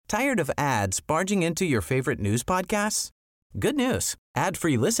Tired of ads barging into your favorite news podcasts? Good news.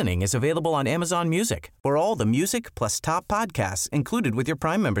 Ad-free listening is available on Amazon Music for all the music plus top podcasts included with your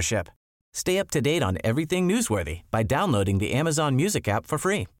Prime membership. Stay up to date on everything newsworthy by downloading the Amazon Music app for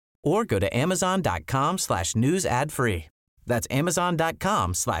free or go to amazon.com/news ad free. That's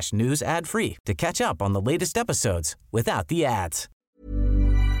amazon.com/news ad free to catch up on the latest episodes without the ads.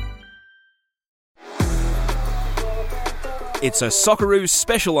 It's a Socceroos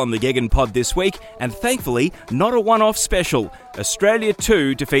special on the Gegan Pod this week, and thankfully, not a one-off special. Australia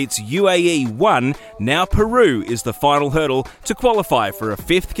 2 defeats UAE 1. Now Peru is the final hurdle to qualify for a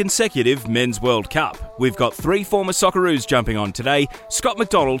 5th consecutive Men's World Cup. We've got 3 former Socceroos jumping on today: Scott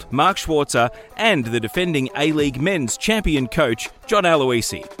McDonald, Mark Schwarzer, and the defending A-League men's champion coach, John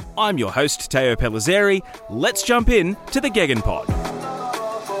Aloisi. I'm your host, Teo Pellizzeri. Let's jump in to the Gegan Pod.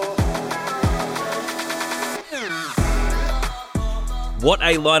 What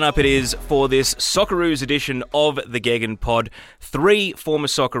a lineup it is for this Socceroos edition of the Gegan Pod. 3 former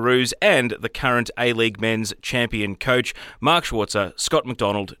Socceroos and the current A-League men's champion coach, Mark Schwarzer, Scott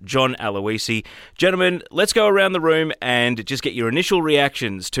McDonald, John Aloisi. Gentlemen, let's go around the room and just get your initial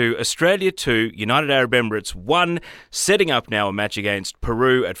reactions to Australia 2, United Arab Emirates 1, setting up now a match against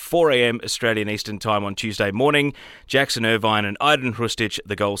Peru at 4 a.m. Australian Eastern Time on Tuesday morning. Jackson Irvine and Hrustic,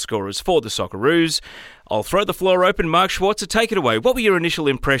 the goal scorers for the Socceroos. I'll throw the floor open. Mark Schwarzer, take it away. What were your initial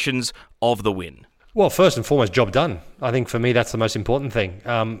impressions of the win? Well, first and foremost, job done. I think for me that's the most important thing.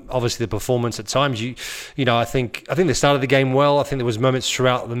 Obviously, the performance at times. I think they started the game well. I think there was moments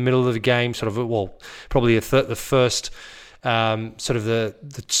throughout the middle of the game, probably the first the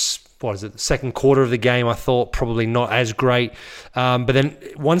second quarter of the game. I thought probably not as great. But then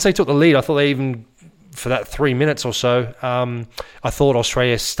once they took the lead, I thought they even, for that 3 minutes or so, I thought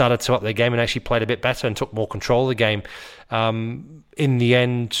Australia started to up their game and actually played a bit better and took more control of the game. In the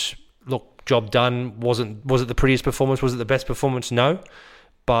end, look, job done. Was it the prettiest performance? Was it the best performance? No.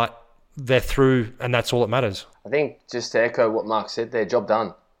 But they're through, and that's all that matters. I think, just to echo what Mark said there, job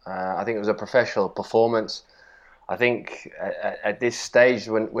done. I think it was a professional performance. I think at this stage,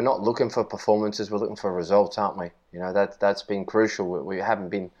 when we're not looking for performances, we're looking for results, aren't we? That's been crucial. We haven't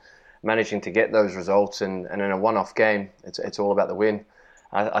been managing to get those results, and in a one-off game, it's all about the win.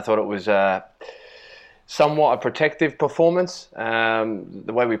 I thought it was somewhat a protective performance,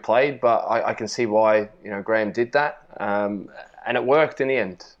 the way we played, but I can see why Graham did that, and it worked in the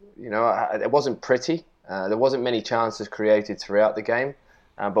end. It wasn't pretty. There wasn't many chances created throughout the game,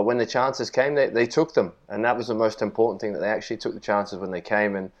 but when the chances came, they took them, and that was the most important thing, that they actually took the chances when they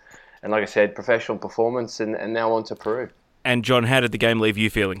came, and like I said, professional performance, and now on to Peru. And John, how did the game leave you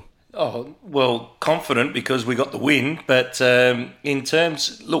feeling? Oh, well, confident because we got the win. But in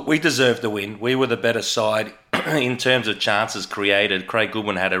terms, look, we deserved the win. We were the better side in terms of chances created. Craig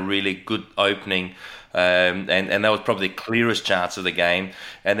Goodwin had a really good opening, and that was probably the clearest chance of the game.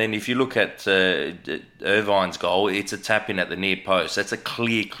 And then if you look at Irvine's goal, it's a tap in at the near post. That's a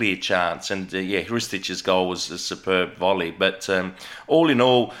clear chance. And Hrustic's goal was a superb volley. But all in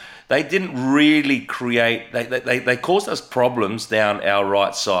all, they didn't really create. They caused us problems down our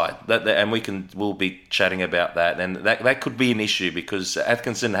right side, and we'll be chatting about that. And that could be an issue because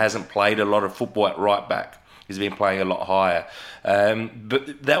Atkinson hasn't played a lot of football at right back. He's been playing a lot higher.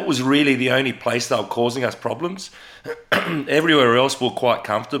 But that was really the only place they were causing us problems. Everywhere else we're quite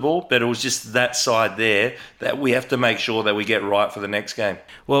comfortable, but it was just that side there that we have to make sure that we get right for the next game.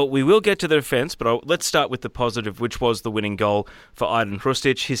 Well, we will get to the defence, but let's start with the positive, which was the winning goal for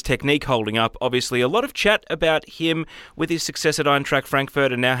Hrustic. His technique holding up. Obviously, a lot of chat about him with his success at Eintracht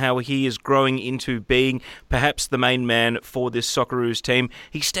Frankfurt and now how he is growing into being perhaps the main man for this Socceroos team.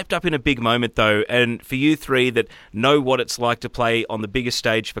 He stepped up in a big moment, though, and for you three that know what it's like to play on the biggest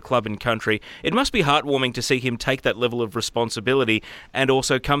stage for club and country, it must be heartwarming to see him take that level of responsibility and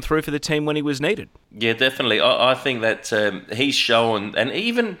also come through for the team when he was needed. Yeah, definitely. I think that he's shown, and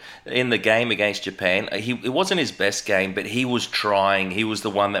even in the game against Japan, it wasn't his best game, but he was trying. He was the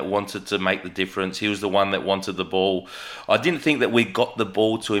one that wanted to make the difference. He was the one that wanted the ball. I didn't think that we got the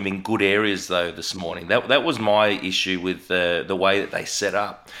ball to him in good areas, though, this morning. That was my issue with the way that they set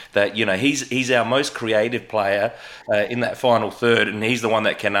up. That, he's our most creative player in that final third, and he's the one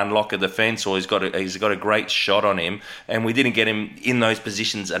that can unlock a defence, or he's got a great shot on him, and we didn't get him in those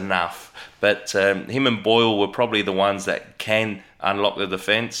positions enough. But him and Boyle were probably the ones that can unlock the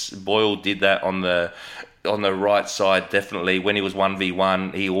defence. Boyle did that on the right side, definitely. When he was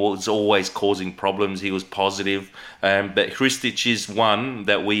 1v1, he was always causing problems. He was positive. But Hrustic is one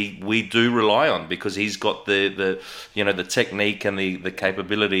that we do rely on because he's got the technique and the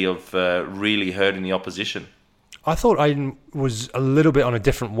capability of really hurting the opposition. I thought Aiden was a little bit on a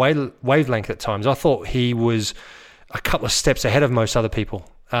different wavelength at times. I thought he was a couple of steps ahead of most other people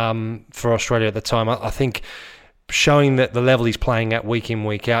for Australia at the time. I think showing that the level he's playing at week in,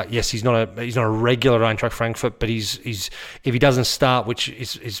 week out. Yes, he's not a regular at Eintracht Frankfurt, but he's if he doesn't start, which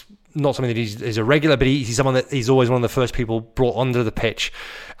is not something that he's a regular, but he's someone that he's always one of the first people brought onto the pitch.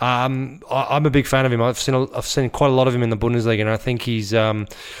 I'm a big fan of him. I've seen quite a lot of him in the Bundesliga, and I think he's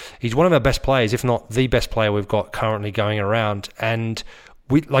one of our best players, if not the best player we've got currently going around. And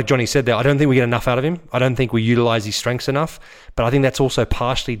we, like Johnny said there, I don't think we get enough out of him. I don't think we utilise his strengths enough. But I think that's also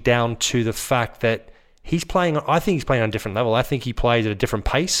partially down to the fact that I think he's playing on a different level. I think he plays at a different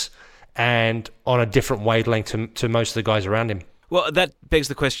pace and on a different wavelength to most of the guys around him. Well, that begs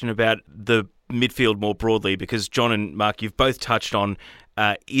the question about the midfield more broadly, because John and Mark, you've both touched on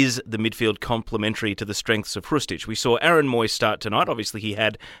is the midfield complementary to the strengths of Hrustic? We saw Aaron Mooy start tonight. Obviously, he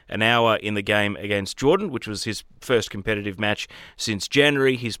had an hour in the game against Jordan, which was his first competitive match since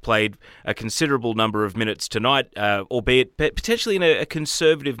January. He's played a considerable number of minutes tonight, albeit potentially in a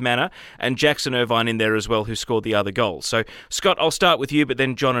conservative manner, and Jackson Irvine in there as well, who scored the other goal. So, Scott, I'll start with you, but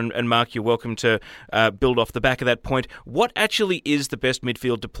then John and Mark, you're welcome to build off the back of that point. What actually is the best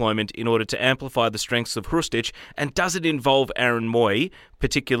midfield deployment in order to amplify the strengths of Hrustic, and does it involve Aaron Mooy,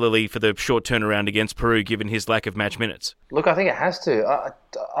 particularly for the short turnaround against Peru, given his lack of match minutes? Look, I think it has to.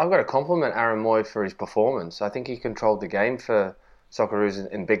 I've got to compliment Aaron Mooy for his performance. I think he controlled the game for Socceroos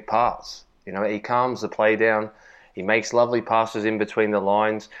in big parts. You know, he calms the play down. He makes lovely passes in between the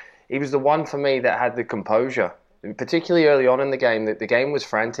lines. He was the one for me that had the composure, particularly early on in the game. The game was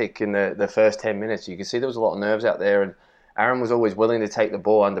frantic in the first 10 minutes. You could see there was a lot of nerves out there, and Aaron was always willing to take the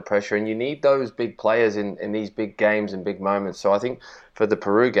ball under pressure, and you need those big players in these big games and big moments. So I think for the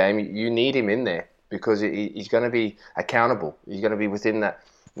Peru game, you need him in there because he's going to be accountable. He's going to be within that.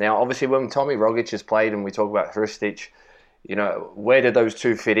 Now, obviously, when Tommy Rogic has played and we talk about Hrustic, you know, where did those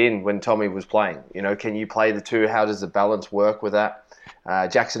two fit in when Tommy was playing? You know, can you play the two? How does the balance work with that?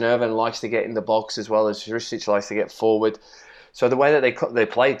 Jackson Irvine likes to get in the box as well as Hrustic likes to get forward. So the way that they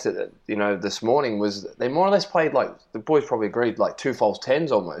played, this morning was they more or less played like, the boys probably agreed, like two false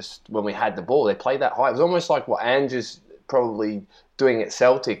tens almost when we had the ball. They played that high. It was almost like what Ange's probably doing at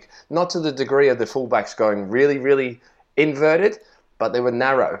Celtic, not to the degree of the fullbacks going really, really inverted, but they were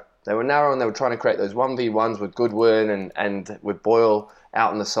narrow. They were narrow and they were trying to create those 1v1s with Goodwin and with Boyle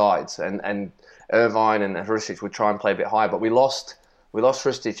out on the sides. And Irvine and Hrustic would try and play a bit higher. But we lost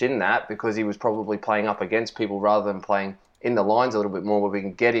Hrustic in that because he was probably playing up against people rather than playing in the lines a little bit more, where we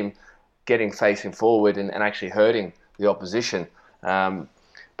can get him facing forward and actually hurting the opposition.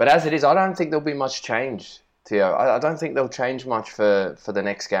 But as it is, I don't think there'll be much change, Theo. I don't think they'll change much for the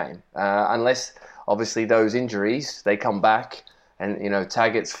next game, unless obviously those injuries, they come back and, you know,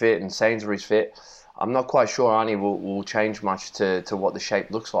 Taggart's fit and Sainsbury's fit. I'm not quite sure Arnie will change much to what the shape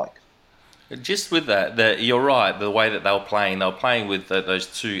looks like. Just with that, you're right. The way that they were playing with those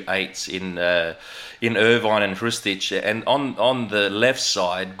 2 8s in Irvine and Hrustic, and on the left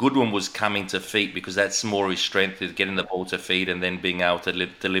side, Goodwin was coming to feet because that's more his strength, is getting the ball to feet and then being able to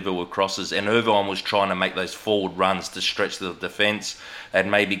deliver with crosses. And Irvine was trying to make those forward runs to stretch the defence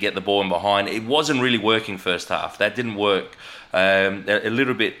and maybe get the ball in behind. It wasn't really working first half. That didn't work. A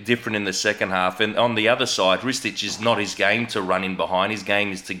little bit different in the second half. And on the other side, Hrustic is not his game to run in behind. His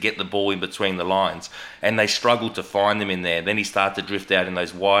game is to get the ball in between the lines. And they struggled to find him in there. Then he started to drift out in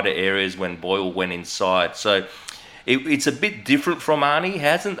those wider areas when Boyle went inside. So it's a bit different from Arnie.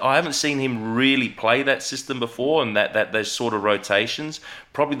 I haven't seen him really play that system before, and that those sort of rotations.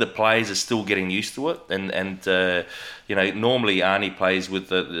 Probably the players are still getting used to it, and normally Arnie plays with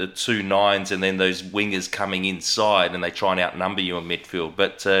the 2 9s and then those wingers coming inside, and they try and outnumber you in midfield.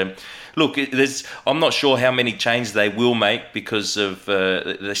 But look, I'm not sure how many changes they will make because of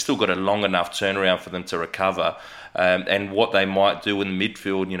they've still got a long enough turnaround for them to recover. And what they might do in the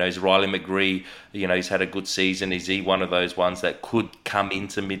midfield, you know, is Riley McGree, you know, he's had a good season. Is he one of those ones that could come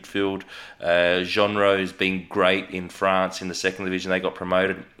into midfield? Jeanro's been great in France in the second division. They got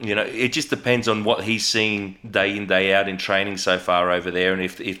promoted. You know, it just depends on what he's seen day in, day out in training so far over there, and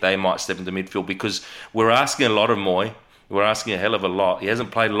if they might step into midfield, because we're asking a lot of Mooy. We're asking a hell of a lot. He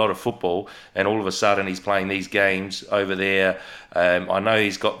hasn't played a lot of football, and all of a sudden he's playing these games over there. I know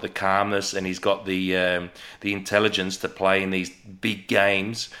he's got the calmness and he's got the intelligence to play in these big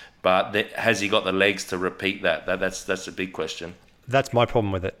games, but has he got the legs to repeat that? That's a big question. That's my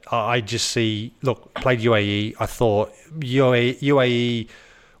problem with it. I just see, played UAE. I thought UAE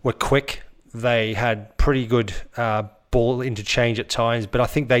were quick. They had pretty good ball interchange at times, but I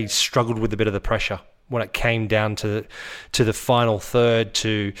think they struggled with a bit of the pressure when it came down to the final third,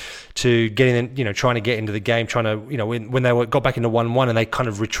 to getting in, trying to get into the game, trying to, when they got back into 1-1 and they kind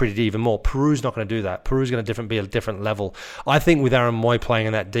of retreated even more. Peru's not going to do that. Peru's going to be a different level. I think with Aaron Moy playing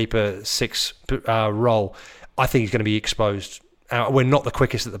in that deeper 6 role, I think he's going to be exposed. We're not the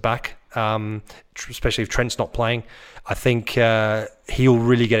quickest at the back, especially if Trent's not playing. I think he'll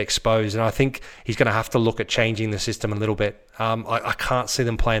really get exposed, and I think he's going to have to look at changing the system a little bit. I can't see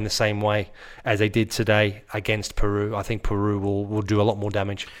them playing the same way as they did today against Peru. I think Peru will do a lot more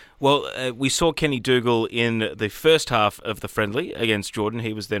damage. Well, we saw Kenny Dougal in the first half of the friendly against Jordan.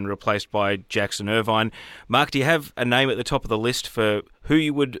 He was then replaced by Jackson Irvine. Mark, do you have a name at the top of the list for who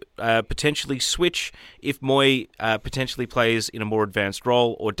you would potentially switch if Moy potentially plays in a more advanced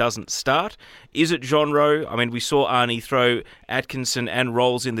role or doesn't start? Is it Jean Rowe? I mean, we saw Arnie throw Atkinson and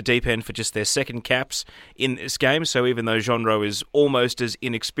Rolls in the deep end for just their second caps in this game. So even though Jean Rowe is almost as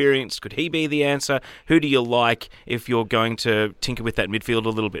inexperienced, could he be the answer? Who do you like if you're going to tinker with that midfield a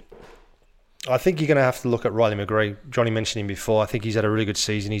little bit? I think you're going to have to look at Riley McGree. Johnny mentioned him before. I think he's had a really good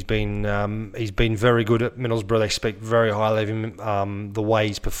season. He's been very good at Middlesbrough. They speak very highly of him. The way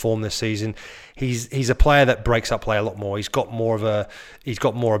he's performed this season, he's a player that breaks up play a lot more. He's got more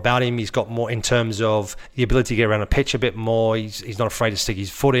about him. He's got more in terms of the ability to get around a pitch a bit more. He's not afraid to stick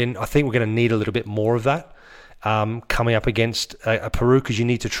his foot in. I think we're going to need a little bit more of that coming up against a Peru, because you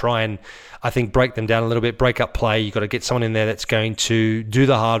need to try and, I think, break them down a little bit, break up play. You've got to get someone in there that's going to do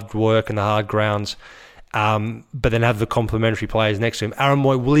the hard work and the hard grounds, but then have the complementary players next to him. Aaron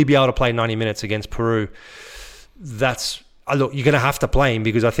Moy, will he be able to play 90 minutes against Peru? Look, you're going to have to play him,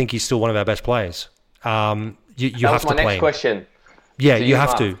 because I think he's still one of our best players. You have to play him. That was my next question. Yeah, you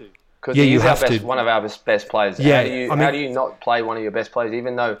have to. Because he is one of our best players. Yeah, how do you not play one of your best players,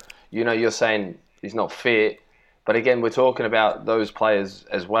 even though you're saying he's not fit? But again, we're talking about those players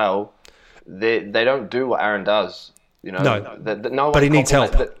as well. They don't do what Aaron does. No but he needs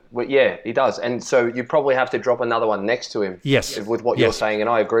help. Yeah, he does. And so you probably have to drop another one next to him. Yes. With what you're saying, and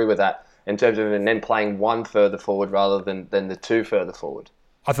I agree with that in terms of and then playing one further forward rather than the two further forward.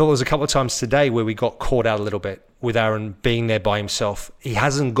 I thought there was a couple of times today where we got caught out a little bit with Aaron being there by himself. He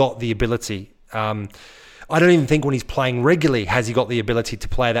hasn't got the ability. I don't even think when he's playing regularly has he got the ability to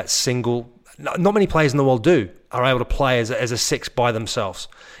play that single. Not many players in the world are able to play as a 6 by themselves.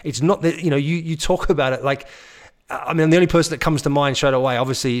 It's not that, you talk about it like, I mean, the only person that comes to mind straight away,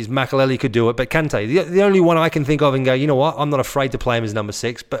 obviously, is Makelele could do it, but Kante, the only one I can think of and go, you know what, I'm not afraid to play him as number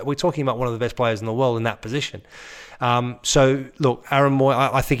 6, but we're talking about one of the best players in the world in that position. So, look, Aaron Moy,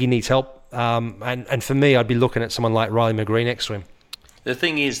 I think he needs help. And for me, I'd be looking at someone like Riley McGree next to him. The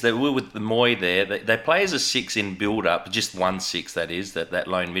thing is that we're with the Moy there, they play as a 6 in build-up, just 1-6 that is, that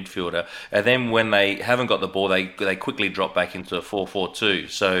lone midfielder. And then when they haven't got the ball, they quickly drop back into a 4-4-2.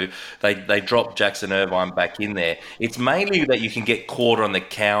 So they drop Jackson Irvine back in there. It's mainly that you can get caught on the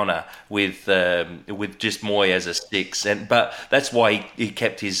counter with just Moy as a 6. But that's why he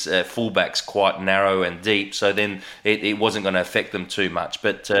kept his fullbacks quite narrow and deep, so then it wasn't going to affect them too much.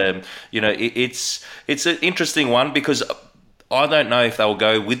 But, it's an interesting one, because I don't know if they'll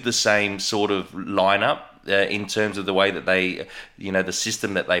go with the same sort of lineup in terms of the way that they, the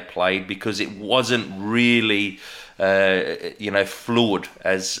system that they played, because it wasn't really, fluid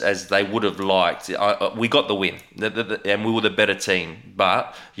as they would have liked. We got the win, and we were the better team,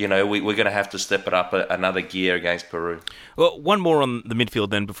 but we're going to have to step it up another gear against Peru. Well, one more on the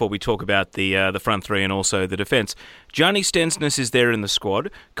midfield then before we talk about the front three and also the defence. Gianni Stensness is there in the squad.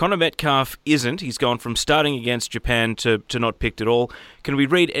 Connor Metcalf isn't. He's gone from starting against Japan to not picked at all. Can we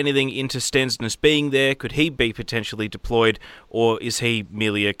read anything into Stensness being there? Could he be potentially deployed, or is he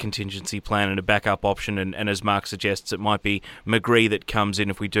merely a contingency plan and a backup option? And as Mark suggests, it might be McGree that comes in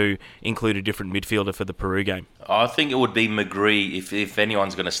if we do include a different midfielder for the Peru game. I think it would be McGree if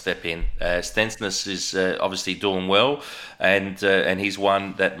anyone's going to step in. Stensness is obviously doing well, and he's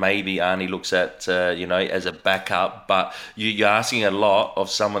one that maybe Arnie looks at as a backup. But you're asking a lot of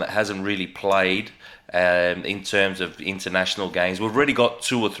someone that hasn't really played in terms of international games. We've already got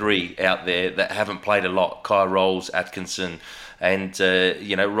 2 or 3 out there that haven't played a lot. Kai Rolls, Atkinson. And,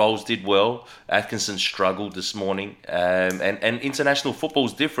 Rolls did well. Atkinson struggled this morning. And international football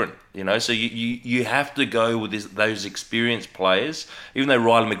is different, So you have to go with those experienced players, even though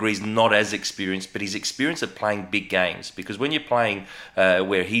Riley McGree's not as experienced, but he's experienced at playing big games. Because when you're playing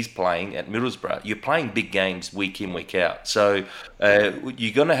where he's playing at Middlesbrough, you're playing big games week in, week out. So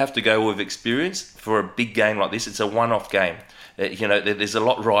you're going to have to go with experience for a big game like this. It's a one-off game. There's a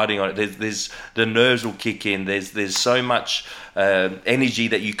lot riding on it. There's the nerves will kick in. There's so much energy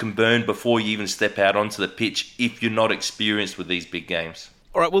that you can burn before you even step out onto the pitch if you're not experienced with these big games.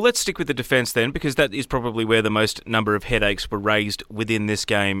 All right, well, let's stick with the defence then, because that is probably where the most number of headaches were raised within this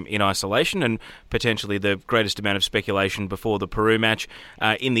game in isolation, and potentially the greatest amount of speculation before the Peru match.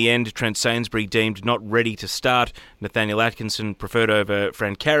 In the end, Trent Sainsbury deemed not ready to start. Nathaniel Atkinson preferred over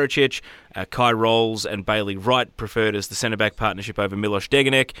Fran Karacic. Kai Rolls and Bailey Wright preferred as the centre-back partnership over Miloš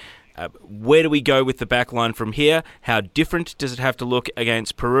Degenek. Where do we go with the back line from here? How different does it have to look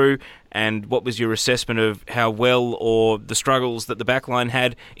against Peru? And what was your assessment of how well or the struggles that the back line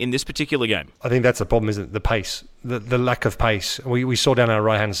had in this particular game? I think that's the problem, isn't it? The pace, the lack of pace. We saw down our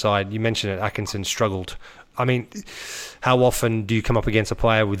right-hand side, you mentioned it, Atkinson struggled. I mean, how often do you come up against a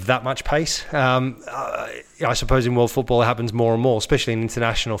player with that much pace? I suppose in world football it happens more and more, especially in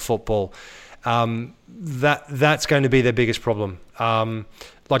international football. That's going to be their biggest problem.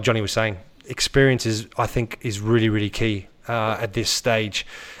 Like Johnny was saying, experience is really, really key at this stage.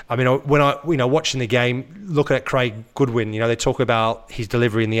 I mean, when I watching the game, looking at Craig Goodwin, they talk about his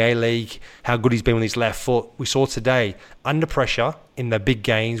delivery in the A-League, how good he's been with his left foot. We saw today, under pressure in the big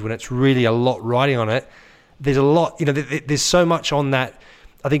games, when it's really a lot riding on it, there's a lot, there's so much on that.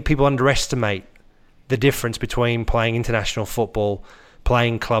 I think people underestimate the difference between playing international football,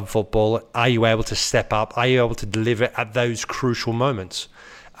 playing club football. Are you able to step up? Are you able to deliver at those crucial moments?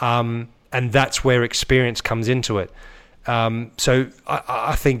 And that's where experience comes into it. So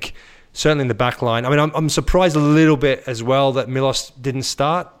I think certainly in the back line, I mean, I'm surprised a little bit as well that Milos didn't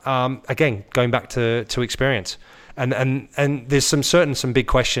start. Again, going back to experience. And there's some big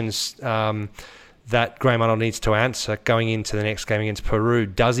questions that Graham Arnold needs to answer going into the next game against Peru.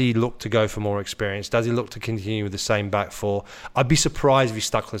 Does he look to go for more experience? Does he look to continue with the same back four? I'd be surprised if he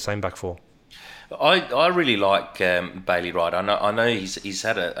stuck with the same back four. I really like Bailey Wright. I know he's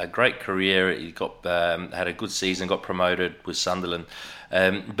had a great career. He got had a good season, got promoted with Sunderland.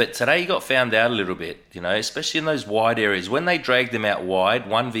 But today he got found out a little bit, especially in those wide areas. When they dragged him out wide,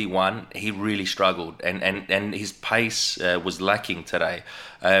 1v1, he really struggled. And his pace was lacking today.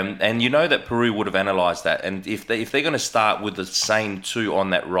 And you know that Peru would have analysed that. And if they're going to start with the same two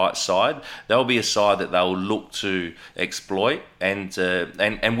on that right side, they'll be a side that they'll look to exploit and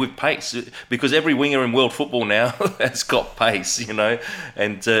with pace. Because every winger in world football now has got pace,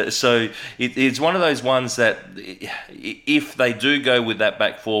 And so it's one of those ones that if they do go with that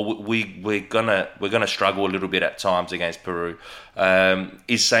back four, we're gonna struggle a little bit at times against Peru.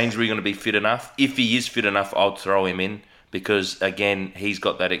 Is Sainsbury going to be fit enough? If he is fit enough, I'll throw him in. Because again, he's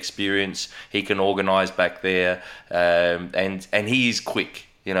got that experience. He can organise back there, and he is quick.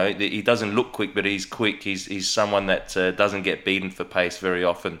 He doesn't look quick, but he's quick. He's someone that doesn't get beaten for pace very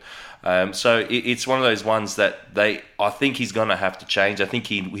often. So it's one of those ones that I think he's going to have to change. I think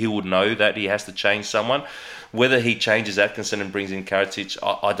he would know that he has to change someone. Whether he changes Atkinson and brings in Karacic,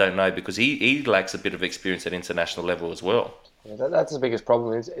 I don't know, because he lacks a bit of experience at international level as well. Yeah, that's the biggest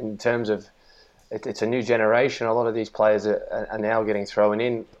problem in terms of. It's a new generation. A lot of these players are now getting thrown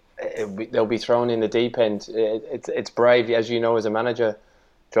in. They'll be thrown in the deep end. It's brave, as you know, as a manager,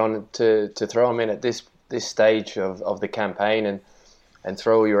 John, to throw them in at this stage of the campaign and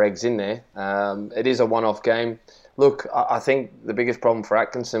throw all your eggs in there. It is a one-off game. Look, I think the biggest problem for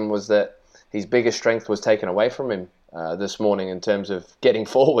Atkinson was that his biggest strength was taken away from him this morning in terms of getting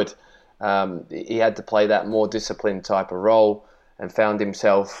forward. He had to play that more disciplined type of role and found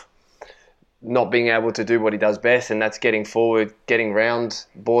himself not being able to do what he does best, and that's getting forward, getting round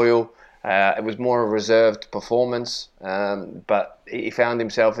Boyle. It was more a reserved performance, but he found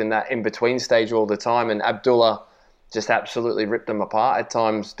himself in that in-between stage all the time, and Abdullah just absolutely ripped him apart at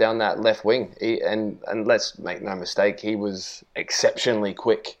times down that left wing. And let's make no mistake, he was exceptionally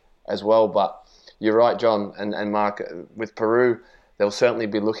quick as well. But you're right, John and Mark, with Peru, they'll certainly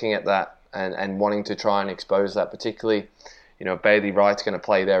be looking at that and wanting to try and expose that, particularly, Bailey Wright's going to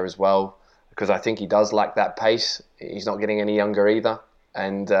play there as well, because I think he does lack that pace. He's not getting any younger either.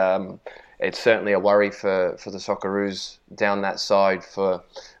 And it's certainly a worry for the Socceroos down that side for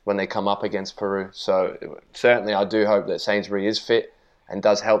when they come up against Peru. So certainly I do hope that Sainsbury is fit and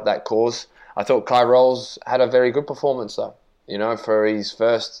does help that cause. I thought Kai Rolls had a very good performance though, for his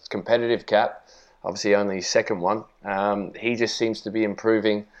first competitive cap, obviously only his second one. He just seems to be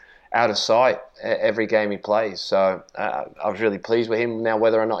improving out of sight every game he plays. So I was really pleased with him. Now,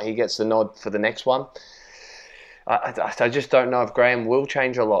 whether or not he gets the nod for the next one, I just don't know if Graham will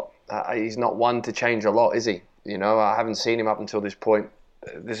change a lot. He's not one to change a lot, is he? I haven't seen him up until this point.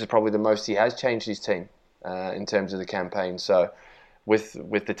 This is probably the most he has changed his team in terms of the campaign. So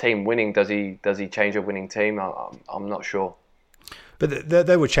with the team winning, does he change a winning team? I'm not sure. But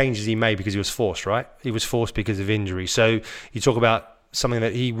there were changes he made because he was forced, right? He was forced because of injury. So you talk about something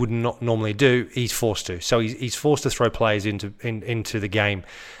that he would not normally do, he's forced to. So he's forced to throw players into the game.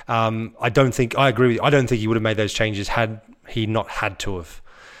 I agree with you. I don't think he would have made those changes had he not had to have.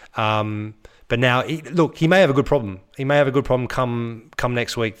 But now, he may have a good problem. He may have a good problem come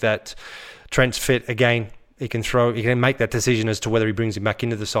next week that Trent's fit again. He can make that decision as to whether he brings him back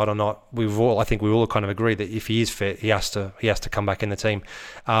into the side or not. I think we all kind of agree that if he is fit, he has to come back in the team.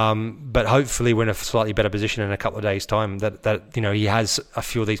 But hopefully we're in a slightly better position in a couple of days' time that he has a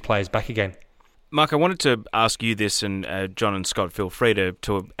few of these players back again. Mark, I wanted to ask you this, and John and Scott, feel free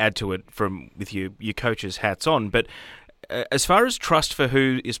to add to it with your coach's hats on. But as far as trust for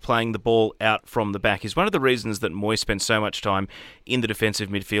who is playing the ball out from the back is one of the reasons that Moy spent so much time in the defensive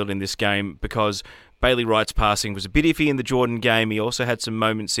midfield in this game, because Bailey Wright's passing was a bit iffy in the Jordan game. He also had some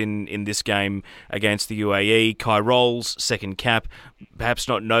moments in this game against the UAE. Kai Rolls, second cap, perhaps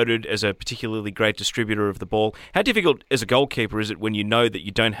not noted as a particularly great distributor of the ball. How difficult as a goalkeeper is it when you know that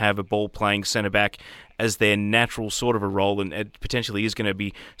you don't have a ball-playing centre-back as their natural sort of a role, and it potentially is going to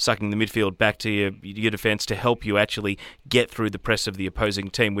be sucking the midfield back to your defence to help you actually get through the press of the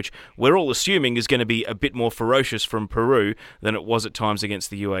opposing team, which we're all assuming is going to be a bit more ferocious from Peru than it was at times against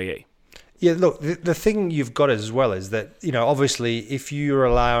the UAE? Yeah, look, the thing you've got as well is that, obviously if you're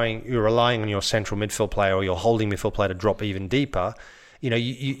relying on your central midfield player or your holding midfield player to drop even deeper,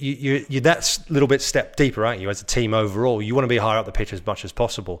 you're that little bit step deeper, aren't you, as a team overall? You want to be higher up the pitch as much as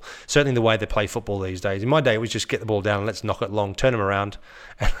possible. Certainly the way they play football these days. In my day, it was just get the ball down and let's knock it long, turn them around,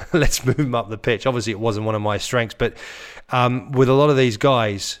 and let's move them up the pitch. Obviously, it wasn't one of my strengths, but with a lot of these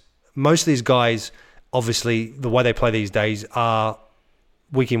guys, most of these guys, obviously, the way they play these days are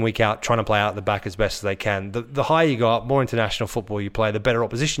week in, week out, trying to play out the back as best as they can. The higher you go up, more international football you play, the better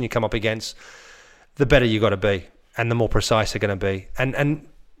opposition you come up against, the better you got to be, and the more precise they're going to be. And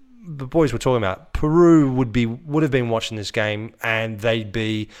the boys were talking about, Peru would have been watching this game, and they'd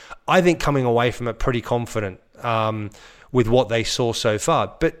be, I think, coming away from it pretty confident with what they saw so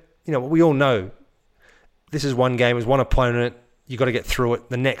far. But we all know this is one game, it's one opponent. You got to get through it.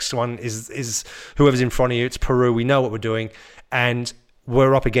 The next one is whoever's in front of you. It's Peru. We know what we're doing, and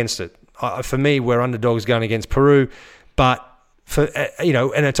we're up against it. For me, we're underdogs going against Peru, but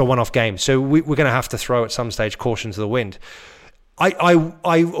and it's a one-off game, so we're going to have to throw at some stage caution to the wind.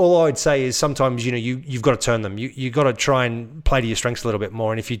 All I'd say is sometimes you've got to turn them. You got to try and play to your strengths a little bit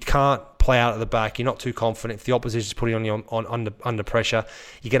more. And if you can't play out at the back, you're not too confident. If the opposition's putting on you under pressure,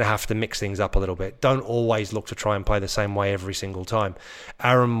 you're going to have to mix things up a little bit. Don't always look to try and play the same way every single time.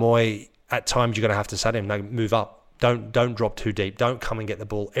 Aaron Moy, at times you're going to have to set him. No, move up. Don't drop too deep. Don't come and get the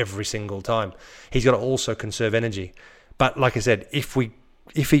ball every single time. He's got to also conserve energy. But like I said, if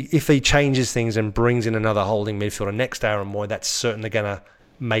he changes things and brings in another holding midfielder next to Aaron Moy, that's certainly going to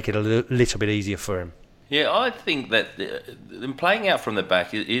make it a little bit easier for him. Yeah, I think that playing out from the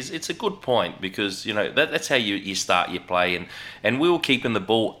back it's a good point, because that's how you start your play, and we were keeping the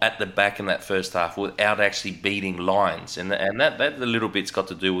ball at the back in that first half without actually beating lines, and that a little bit's got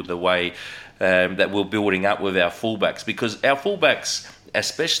to do with the way that we're building up with our fullbacks, because our fullbacks,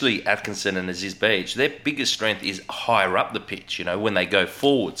 especially Atkinson and Aziz Beige, their biggest strength is higher up the pitch, when they go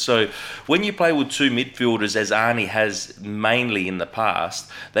forward. So when you play with two midfielders, as Arnie has mainly in the past,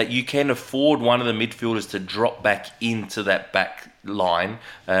 that you can afford one of the midfielders to drop back into that back line,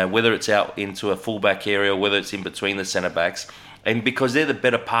 whether it's out into a fullback area or whether it's in between the centre-backs. And because they're the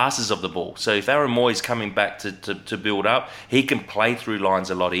better passers of the ball. So if Aaron Moy is coming back to build up, he can play through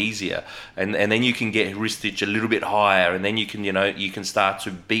lines a lot easier. And then you can get Hrustic a little bit higher, and then you can start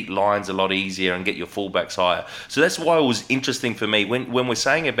to beat lines a lot easier and get your fullbacks higher. So that's why it was interesting for me when we're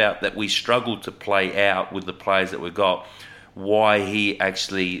saying about that we struggled to play out with the players that we've got, why he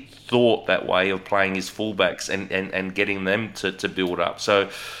actually thought that way of playing his fullbacks and getting them to build up.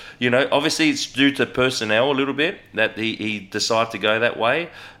 So obviously it's due to personnel a little bit that he decided to go that way.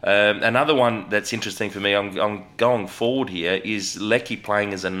 Another one that's interesting for me, I'm going forward here, is Lecky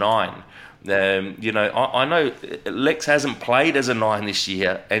playing as a 9. I know Lex hasn't played as a 9 this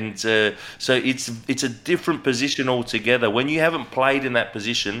year, and so it's a different position altogether. When you haven't played in that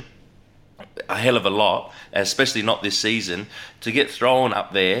position a hell of a lot, especially not this season, to get thrown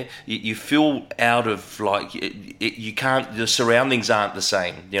up there, you feel out of, you can't, the surroundings aren't the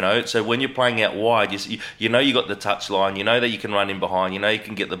same, so when you're playing out wide, you got the touch line, that you can run in behind, you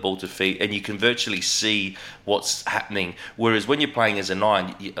can get the ball to feet, and you can virtually see what's happening, whereas when you're playing as a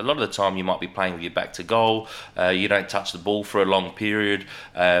 9, a lot of the time you might be playing with your back to goal, you don't touch the ball for a long period,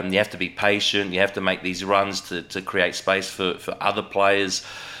 you have to be patient, you have to make these runs to create space for other players.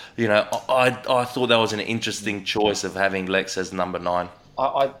 I thought that was an interesting choice of having Lex as number 9.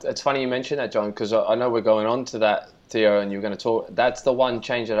 It's funny you mention that, John, because I know we're going on to that Theo, and you're going to talk. That's the one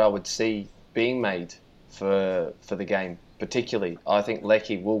change that I would see being made for the game, particularly. I think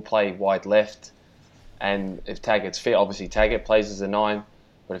Leckie will play wide left, and if Taggart's fit, obviously Taggart plays as a 9.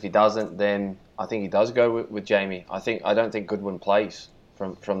 But if he doesn't, then I think he does go with Jamie. I don't think Goodwin plays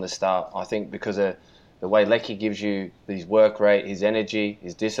from the start. I think because of the way Leckie gives you his work rate, his energy,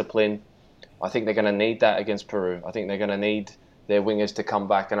 his discipline, I think they're going to need that against Peru. I think they're going to need their wingers to come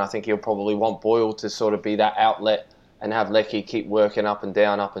back, and I think he'll probably want Boyle to sort of be that outlet and have Leckie keep working up and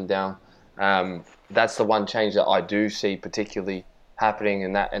down, up and down. That's the one change that I do see particularly happening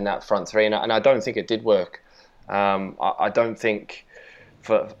in that front three, and I don't think it did work. I don't think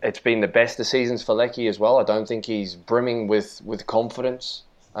it's been the best of seasons for Leckie as well. I don't think he's brimming with confidence,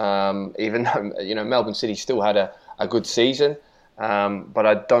 even though Melbourne City still had a good season, but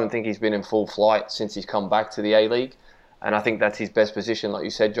I don't think he's been in full flight since he's come back to the A-League, and I think that's his best position, like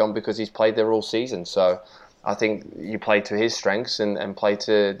you said, John, because he's played there all season. So I think you play to his strengths and play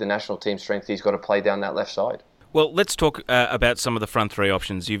to the national team's strength. He's got to play down that left side. Well, let's talk about some of the front three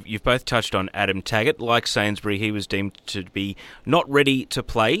options. You've both touched on Adam Taggart. Like Sainsbury, he was deemed to be not ready to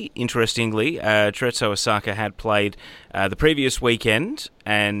play. Interestingly, Terezzo Osaka had played the previous weekend,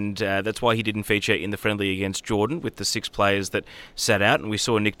 and that's why he didn't feature in the friendly against Jordan with the 6 players that sat out, and we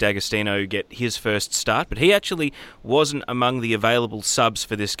saw Nick D'Agostino get his first start, but he actually wasn't among the available subs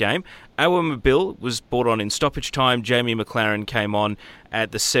for this game. Awer Mabil was brought on in stoppage time. Jamie McLaren came on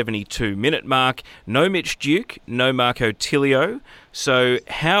at the 72-minute mark. No Mitch Duke, no Marco Tilio. So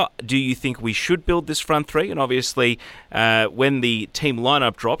how do you think we should build this front three? And obviously, when the team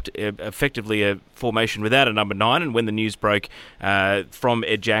lineup dropped, effectively a formation without a number 9, and when the news broke from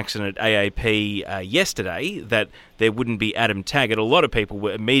Ed Jackson at AAP yesterday that there wouldn't be Adam Taggart, a lot of people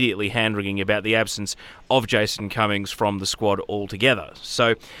were immediately hand-wringing about the absence of Jason Cummings from the squad altogether.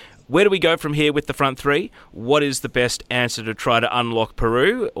 So where do we go from here with the front three? What is the best answer to try to unlock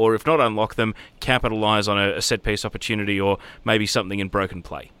Peru, or if not unlock them, capitalise on a set-piece opportunity or maybe something in broken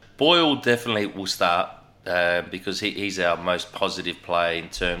play? Boyle definitely will start because he's our most positive player in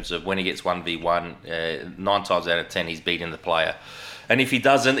terms of when he gets 1v1, 9 times out of 10 he's beating the player. And if he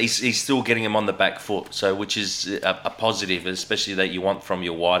doesn't, he's still getting him on the back foot, so which is a positive, especially that you want from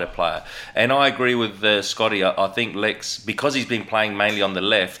your wider player. And I agree with Scotty. I think Lex, because he's been playing mainly on the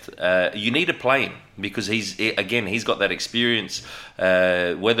left, you need to play him because he's got that experience.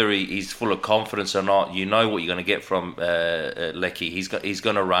 Whether he's full of confidence or not, you know what you're going to get from Leckie. He's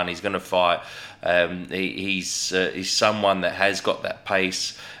going to run. He's going to fight. He's someone that has got that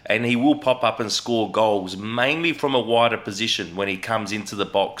pace, and he will pop up and score goals mainly from a wider position when he comes into the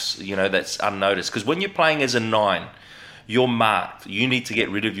box. That's unnoticed, because when you're playing as a 9, you're marked. You need to get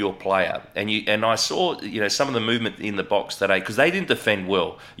rid of your player, and I saw some of the movement in the box today because they didn't defend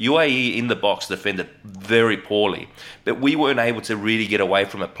well. UAE in the box defended very poorly, but we weren't able to really get away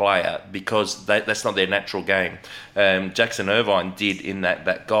from a player because that's not their natural game. Jackson Irvine did in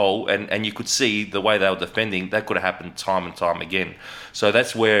that goal, and you could see the way they were defending. That could have happened time and time again. So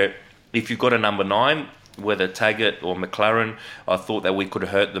that's where, if you've got a number 9, whether Taggart or McLaren, I thought that we could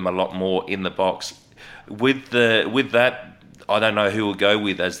have hurt them a lot more in the box. With that, I don't know who will go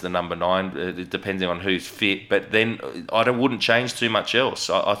with as the number 9, depending on who's fit. But then I wouldn't change too much else.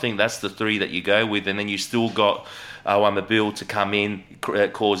 I think that's the 3 that you go with, and then you still got Mabil to come in,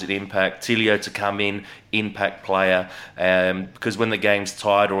 cause an impact. Tilio to come in, impact player. Because when the game's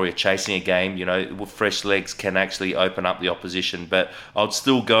tied or you're chasing a game, fresh legs can actually open up the opposition. But I'd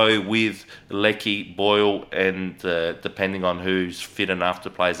still go with Leckie, Boyle, and depending on who's fit enough to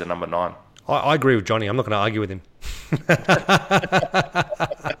play as the number 9. I agree with Johnny. I'm not going to argue with him.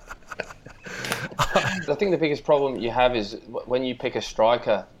 I think the biggest problem you have is when you pick a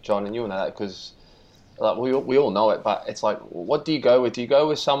striker, John, and you'll know that because we all know it, but it's like, what do you go with? Do you go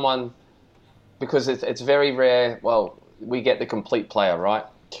with someone, because it's very rare, well, we get the complete player, right?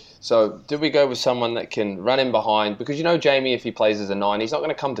 So do we go with someone that can run in behind? Because Jamie, if he plays as a 9, he's not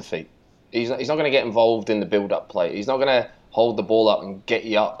going to come to feet. He's not going to get involved in the build-up play. He's not going to hold the ball up and get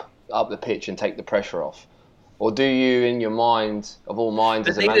you up the pitch and take the pressure off. Or do you, in your mind, of all minds,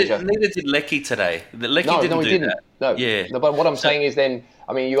 as a manager... Neither did Leckie today. Leckie didn't do that. No, yeah. No, but what I'm saying is then,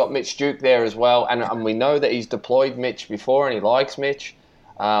 you got Mitch Duke there as well, and we know that he's deployed Mitch before and he likes Mitch.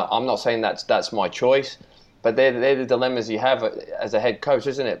 I'm not saying that's my choice, but they're the dilemmas you have as a head coach,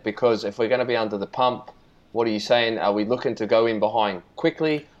 isn't it? Because if we're going to be under the pump, what are you saying? Are we looking to go in behind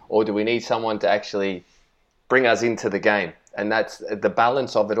quickly, or do we need someone to actually bring us into the game? And that's the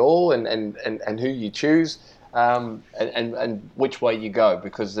balance of it all, and who you choose, and which way you go,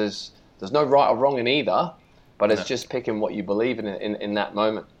 because there's no right or wrong in either, but it's just picking what you believe in that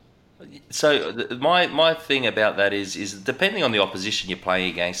moment. So my thing about that is depending on the opposition you're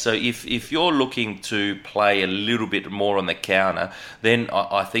playing against. So if you're looking to play a little bit more on the counter, then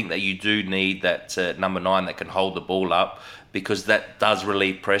I think that you do need that number 9 that can hold the ball up, because that does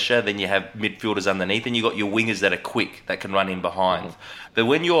relieve pressure. Then you have midfielders underneath, and you've got your wingers that are quick, that can run in behind. But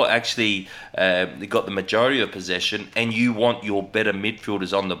when you're actually got the majority of possession and you want your better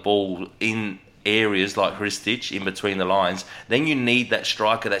midfielders on the ball in areas like Hrustic in between the lines, then you need that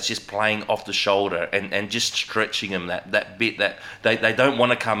striker that's just playing off the shoulder and just stretching them that bit that they don't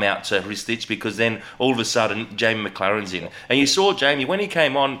want to come out to Hrustic, because then all of a sudden Jamie McLaren's in. And you saw Jamie, when he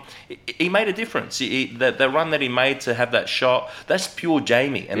came on, he made a difference. The run that he made to have that shot, that's pure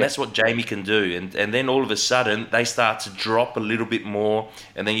Jamie, and that's what Jamie can do. And then all of a sudden they start to drop a little bit more,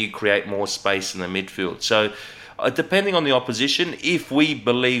 and then you create more space in the midfield. So depending on the opposition, if we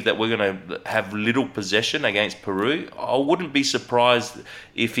believe that we're going to have little possession against Peru, I wouldn't be surprised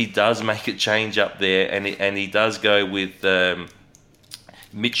if he does make a change up there and he does go with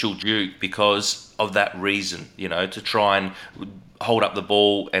Mitchell Duke because of that reason, to try and hold up the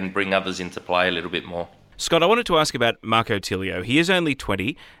ball and bring others into play a little bit more. Scott, I wanted to ask about Marco Tilio. He is only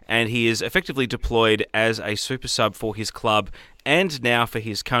 20 and he is effectively deployed as a super sub for his club and now for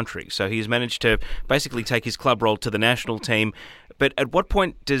his country. So he's managed to basically take his club role to the national team. But at what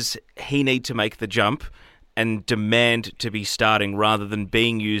point does he need to make the jump and demand to be starting rather than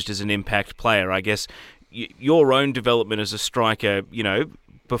being used as an impact player? I guess your own development as a striker,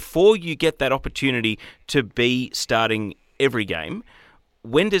 before you get that opportunity to be starting every game,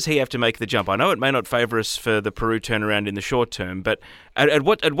 when does he have to make the jump? I know it may not favour us for the Peru turnaround in the short term, but at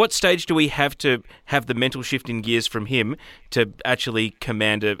what stage do we have to have the mental shift in gears from him to actually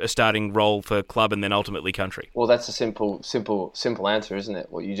command a starting role for club and then ultimately country? Well, that's a simple answer, isn't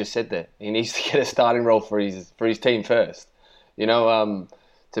it? What you just said there. He needs to get a starting role for his team first. To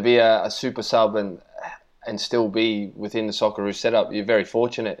be a super sub and still be within the Socceroo setup, you're very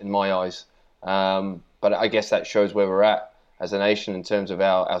fortunate in my eyes. But I guess that shows where we're at as a nation in terms of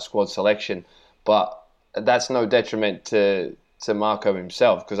our squad selection. But that's no detriment to Marco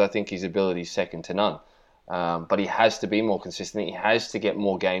himself, because I think his ability is second to none. But he has to be more consistent. He has to get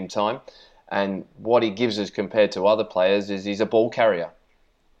more game time. And what he gives us compared to other players is he's a ball carrier.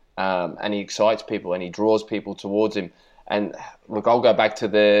 And he excites people and he draws people towards him. And look, I'll go back to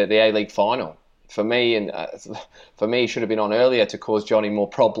the A-League final. For me, he should have been on earlier to cause Johnny more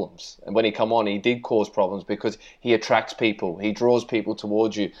problems. And when he come on, he did cause problems because he attracts people. He draws people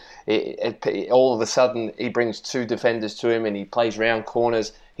towards you. All of a sudden, he brings 2 defenders to him and he plays round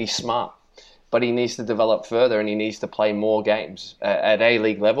corners. He's smart. But he needs to develop further and he needs to play more games at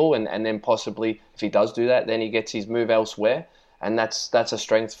A-League level. And then possibly, if he does do that, then he gets his move elsewhere. And that's a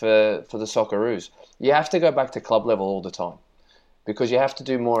strength for the Socceroos. You have to go back to club level all the time, because you have to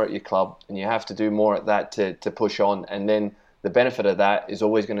do more at your club and you have to do more at that to push on. And then the benefit of that is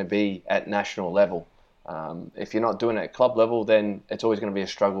always going to be at national level. If you're not doing it at club level, then it's always going to be a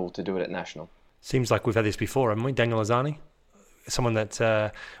struggle to do it at national. Seems like we've had this before, haven't we? Daniel Azani, someone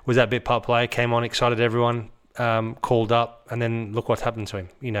that was that bit part player, came on, excited everyone, called up, and then look what's happened to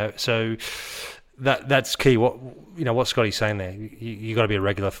him. So that's key. What Scotty's saying there, you got to be a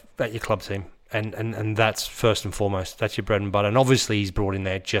regular at your club team. And that's first and foremost. That's your bread and butter. And obviously he's brought in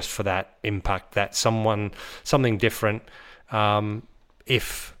there just for that impact, that something different,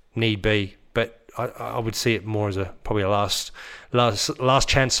 if need be. But I would see it more as probably a last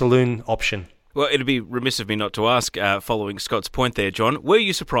chance saloon option. Well, it'd be remiss of me not to ask, following Scott's point there, John, were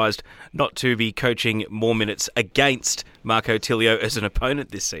you surprised not to be coaching more minutes against Marco Tilio as an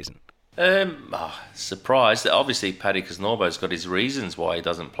opponent this season? Surprised. Obviously, Paddy Kaznorbo's got his reasons why he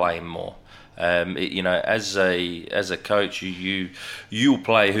doesn't play him more. As a coach, you'll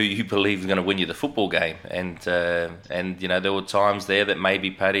play who you believe is going to win you the football game, and there were times there that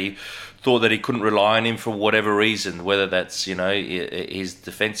maybe Paddy thought that he couldn't rely on him for whatever reason, whether that's his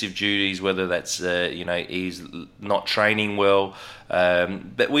defensive duties, whether that's he's not training well,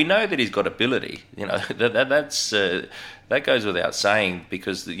 but we know that he's got ability. That goes without saying,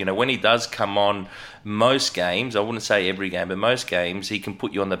 because when he does come on, most games, I wouldn't say every game, but most games, he can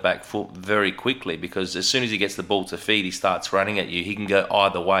put you on the back foot very quickly, because as soon as he gets the ball to feed, he starts running at you. He can go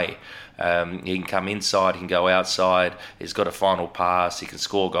either way. He can come inside, he can go outside. He's got a final pass. He can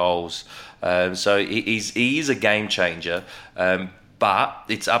score goals. So he is a game changer. But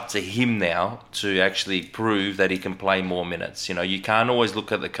it's up to him now to actually prove that he can play more minutes. You can't always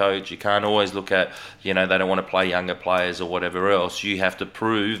look at the coach. You can't always look at, they don't want to play younger players or whatever else. You have to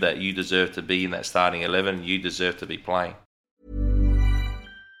prove that you deserve to be in that starting 11. You deserve to be playing.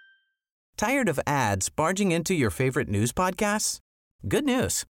 Tired of ads barging into your favorite news podcasts? Good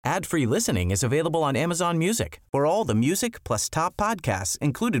news. Ad-free listening is available on Amazon Music for all the music plus top podcasts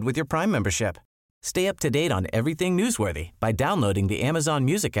included with your Prime membership. Stay up to date on everything newsworthy by downloading the Amazon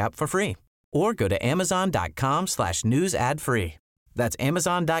Music app for free or go to amazon.com/news ad free. That's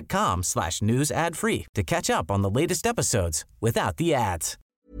amazon.com/news ad free to catch up on the latest episodes without the ads.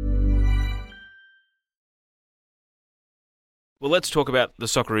 Well, let's talk about the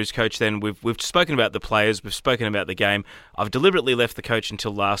Socceroos coach then. We've spoken about the players, we've spoken about the game. I've deliberately left the coach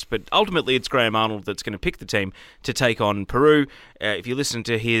until last, but ultimately it's Graham Arnold that's going to pick the team to take on Peru. If you listen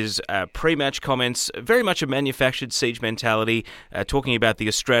to his pre-match comments, very much a manufactured siege mentality, talking about the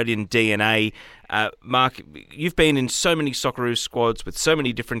Australian DNA. Mark, you've been in so many Socceroos squads with so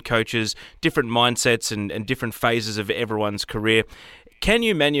many different coaches, different mindsets and different phases of everyone's career. Can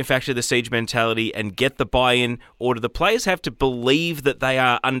you manufacture the siege mentality and get the buy-in, or do the players have to believe that they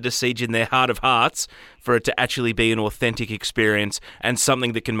are under siege in their heart of hearts for it to actually be an authentic experience and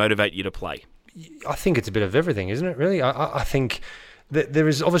something that can motivate you to play? I think it's a bit of everything, isn't it, really? I think that there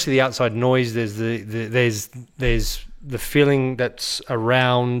is obviously the outside noise. There's the feeling that's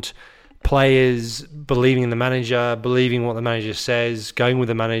around players believing in the manager, believing what the manager says, going with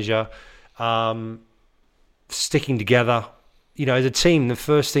the manager, sticking together. You know, as a team, the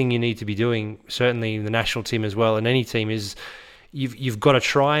first thing you need to be doing, certainly the national team as well, and any team, is you've got to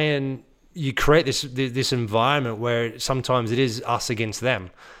try and you create this environment where sometimes it is us against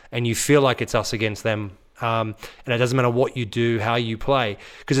them, and you feel like it's us against them, and it doesn't matter what you do, how you play.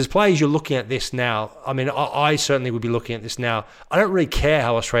 Because as players, you're looking at this now. I mean, I certainly would be looking at this now. I don't really care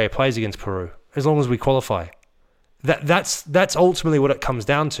how Australia plays against Peru, as long as we qualify. That's ultimately what it comes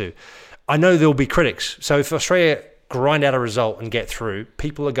down to. I know there'll be critics. So if Australia grind out a result and get through,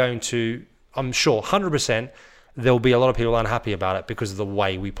 people are going to, I'm sure, 100%, there'll be a lot of people unhappy about it because of the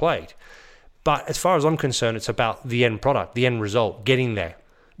way we played. But as far as I'm concerned, it's about the end product, the end result, getting there.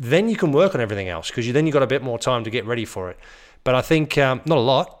 Then you can work on everything else, because you've got a bit more time to get ready for it. But I think, not a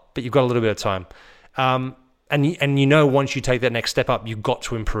lot, but you've got a little bit of time. And you know, once you take that next step up, you've got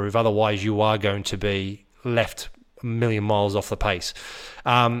to improve. Otherwise, you are going to be left a million miles off the pace.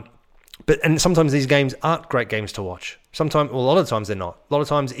 And sometimes these games aren't great games to watch. Sometimes, well, a lot of times they're not. A lot of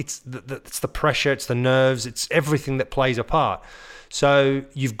times it's the pressure, it's the nerves, it's everything that plays a part. So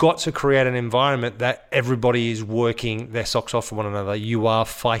you've got to create an environment that everybody is working their socks off for one another. You are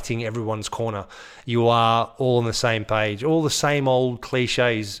fighting everyone's corner. You are all on the same page. All the same old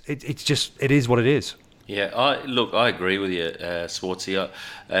cliches. It is what it is. Yeah, I agree with you, Schwarzer.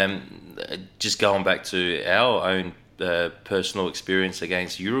 Just going back to our own personal experience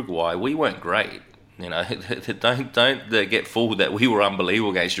against Uruguay, we weren't great. You know, don't get fooled that we were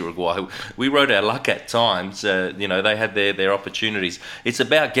unbelievable against Uruguay. We rode our luck at times. You know, they had their opportunities. It's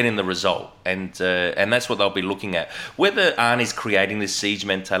about getting the result, and that's what they'll be looking at. Whether Arnie's creating this siege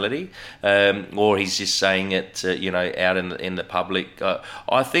mentality, or he's just saying it, you know, out in the public,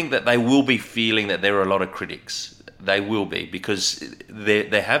 I think that they will be feeling that there are a lot of critics. They will be, because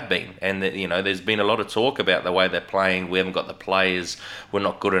there have been, and you know, there's been a lot of talk about the way they're playing. We haven't got the players. We're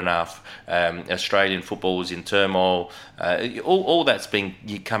not good enough. Australian football is in turmoil. All that's been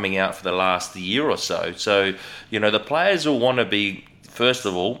coming out for the last year or so. So, you know, the players will want to be, first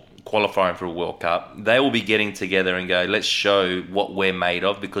of all, qualifying for a World Cup. They will be getting together and go, let's show what we're made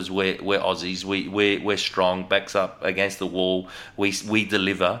of, because we're Aussies. We're strong, backs up against the wall. We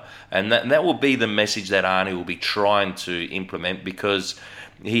deliver, and that will be the message that Arnie will be trying to implement, because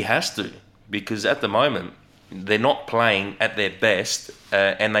he has to. Because at the moment they're not playing at their best,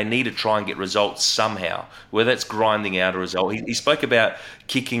 and they need to try and get results somehow. Whether it's grinding out a result. He spoke about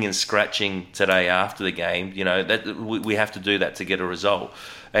kicking and scratching today after the game. You know, that we have to do that to get a result.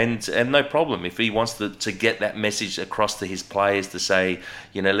 And no problem if he wants to get that message across to his players, to say,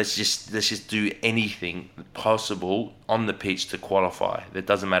 you know, let's just do anything possible on the pitch to qualify. It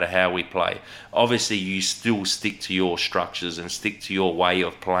doesn't matter how we play. Obviously, you still stick to your structures and stick to your way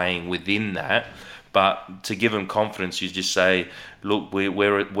of playing within that. But to give them confidence, you just say, look, we're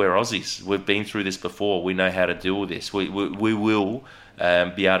Aussies. We've been through this before. We know how to deal with this. We will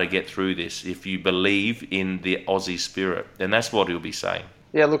be able to get through this if you believe in the Aussie spirit. And that's what he'll be saying.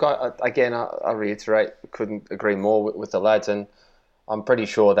 Yeah, look, I reiterate, couldn't agree more with the lads, and I'm pretty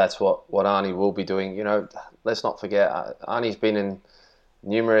sure that's what Arnie will be doing. You know, let's not forget, Arnie's been in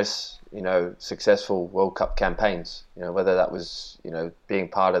numerous, you know, successful World Cup campaigns. You know, whether that was, you know, being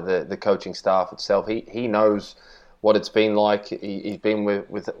part of the coaching staff itself. He knows what it's been like. He's been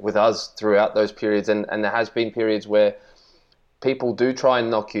with us throughout those periods, and there has been periods where people do try and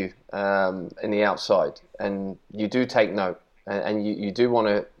knock you in the outside, and you do take note. And you do want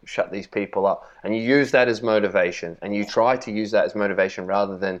to shut these people up. And you use that as motivation, and you try to use that as motivation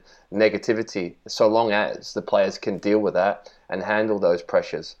rather than negativity, so long as the players can deal with that and handle those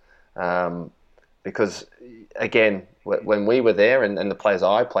pressures. Because, again, when we were there and the players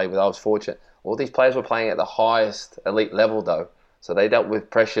I played with, I was fortunate. All these players were playing at the highest elite level, though. So they dealt with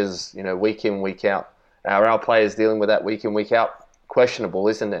pressures, week in, week out. Our players dealing with that week in, week out, questionable,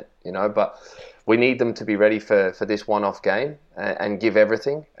 isn't it? But we need them to be ready for this one-off game and give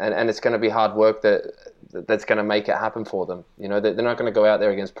everything. And it's going to be hard work that's going to make it happen for them. They're not going to go out there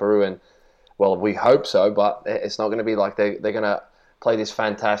against Peru and, well, we hope so, but it's not going to be like they're going to play this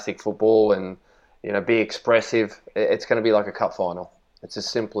fantastic football and, be expressive. It's going to be like a cup final. It's as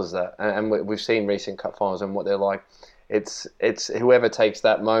simple as that. And we've seen recent cup finals and what they're like. It's whoever takes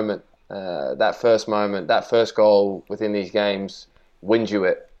that moment, that first goal within these games wins you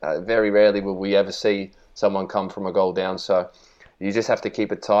it. Very rarely will we ever see someone come from a goal down. So you just have to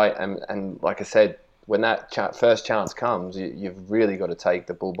keep it tight. And like I said, when that first chance comes, you've really got to take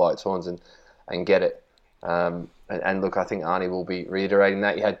the bull by its horns and get it. And look, I think Arnie will be reiterating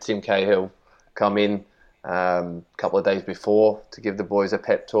that. You had Tim Cahill come in a couple of days before to give the boys a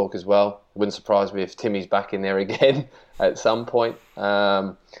pep talk as well. Wouldn't surprise me if Timmy's back in there again at some point,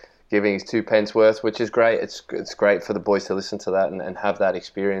 giving his 2 pence worth, which is great. It's great for the boys to listen to that and have that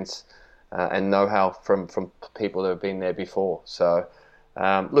experience and know-how from people that have been there before. So,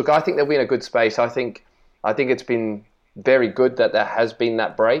 look, I think they'll be in a good space. I think it's been very good that there has been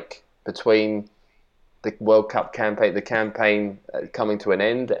that break between the World Cup campaign, the campaign coming to an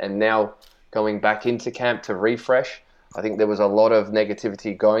end, and now going back into camp to refresh. I think there was a lot of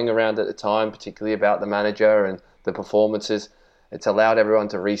negativity going around at the time, particularly about the manager and the performances. It's allowed everyone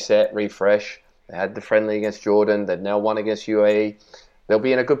to reset, refresh. They had the friendly against Jordan. They've now won against UAE. They'll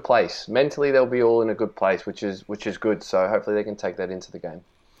be in a good place. Mentally, they'll be all in a good place, which is good. So hopefully they can take that into the game.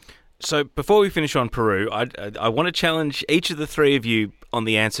 So before we finish on Peru, I want to challenge each of the three of you on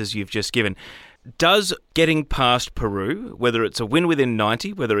the answers you've just given. Does getting past Peru, whether it's a win within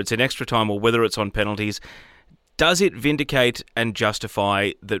 90, whether it's in extra time or whether it's on penalties, does it vindicate and justify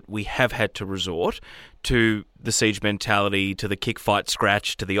that we have had to resort to the siege mentality, to the kick, fight,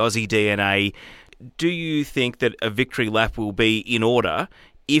 scratch, to the Aussie DNA? Do you think that a victory lap will be in order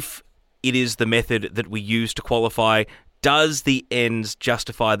if it is the method that we use to qualify? Does the ends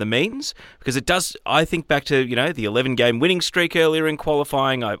justify the means? Because it does. I think back to, the 11-game winning streak earlier in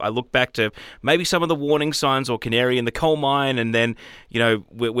qualifying. I look back to maybe some of the warning signs or canary in the coal mine, and then,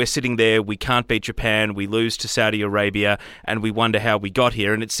 we're sitting there, we can't beat Japan, we lose to Saudi Arabia, and we wonder how we got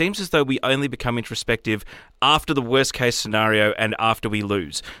here. And it seems as though we only become introspective after the worst-case scenario and after we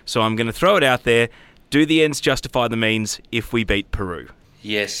lose. So I'm going to throw it out there. Do the ends justify the means if we beat Peru?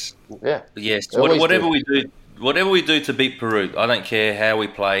 Yes. Yeah. Yes. Whatever we do to beat Peru, I don't care how we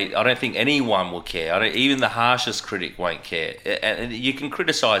play. I don't think anyone will care. Even the harshest critic won't care. And you can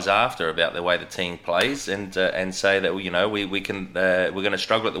criticise after about the way the team plays and say that we're going to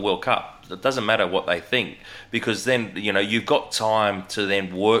struggle at the World Cup. It doesn't matter what they think, because then you've got time to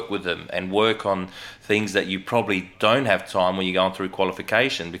then work with them and work on things that you probably don't have time when you're going through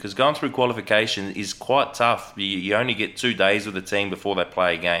qualification, because going through qualification is quite tough. You only get 2 days with the team before they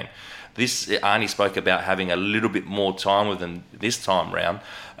play a game. Arnie spoke about having a little bit more time with them this time round.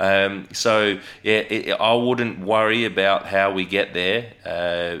 I wouldn't worry about how we get there.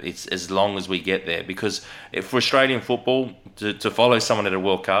 It's as long as we get there, because for Australian football to follow someone at a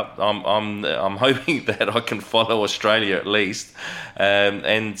World Cup, I'm hoping that I can follow Australia at least,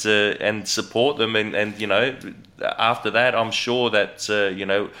 and support them. And after that, I'm sure that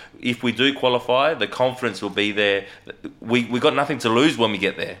if we do qualify, the confidence will be there. We got nothing to lose when we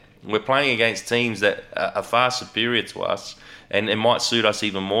get there. We're playing against teams that are far superior to us, and it might suit us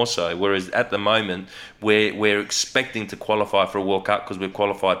even more so. Whereas at the moment, we're expecting to qualify for a World Cup because we've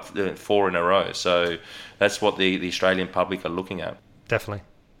qualified 4 in a row. So that's what the Australian public are looking at. Definitely.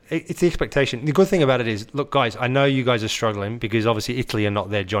 It's the expectation. The good thing about it is, look, guys, I know you guys are struggling because obviously Italy are not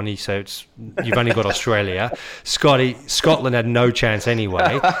there, Johnny, so you've only got Australia. Scotland had no chance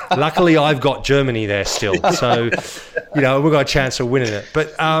anyway. Luckily, I've got Germany there still, so, we've got a chance of winning it.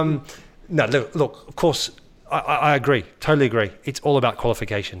 But, no, look, of course, I agree, totally agree. It's all about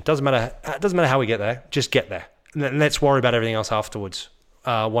qualification. Doesn't matter how we get there, just get there. And let's worry about everything else afterwards,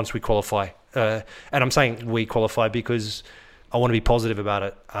 once we qualify. And I'm saying we qualify because I want to be positive about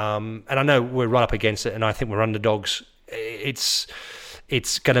it. And I know we're right up against it, and I think we're underdogs. It's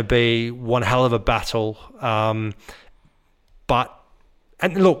going to be one hell of a battle. But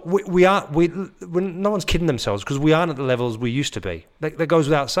And look, no one's kidding themselves because we aren't at the levels we used to be. That goes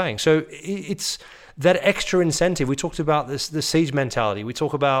without saying. So it's that extra incentive. We talked about the siege mentality. We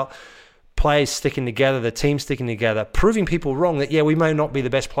talk about players sticking together, the team sticking together, proving people wrong that, we may not be the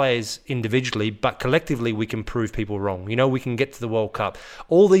best players individually, but collectively we can prove people wrong. We can get to the World Cup.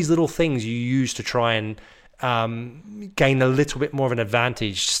 All these little things you use to try and gain a little bit more of an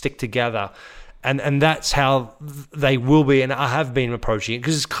advantage, stick together. And that's how they will be, and I have been approaching it,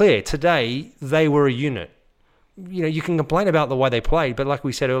 because it's clear today they were a unit. You can complain about the way they played, but like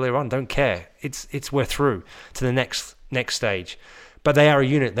we said earlier on, don't care. It's we're through to the next stage. But they are a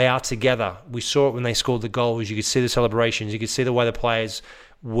unit. They are together. We saw it when they scored the goals. You could see the celebrations. You could see the way the players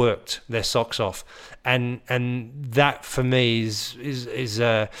worked their socks off, and that for me is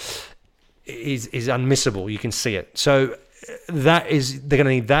unmissable. You can see it. So they're going to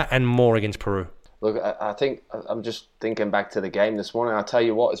need that and more against Peru. Look, I think I'm just thinking back to the game this morning. I'll tell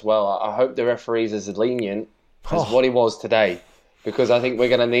you what as well, I hope the referee's as lenient as what he was today, because I think we're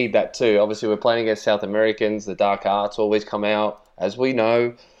going to need that too. Obviously, we're playing against South Americans. The dark arts always come out, as we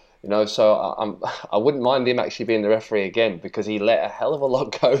know. So I wouldn't mind him actually being the referee again, because he let a hell of a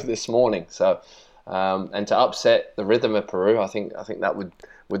lot go this morning. So and to upset the rhythm of Peru, I think that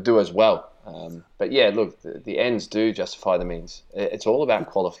would do as well. But yeah, look, the ends do justify the means. It's all about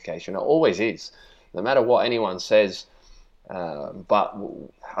qualification. It always is, no matter what anyone says. But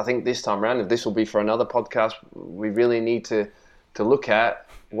I think this time around, if this will be for another podcast, we really need to look at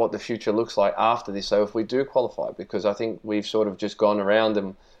what the future looks like after this. So if we do qualify, because I think we've sort of just gone around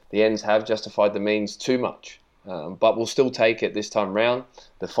and the ends have justified the means too much. But we'll still take it this time round.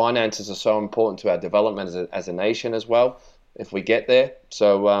 The finances are so important to our development as a nation as well, if we get there.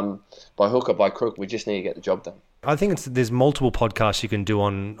 So by hook or by crook, we just need to get the job done. I think there's multiple podcasts you can do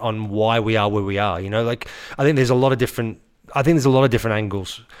on why we are where we are. I think there's a lot of different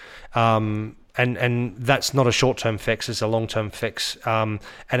angles. And that's not a short-term fix, it's a long-term fix. And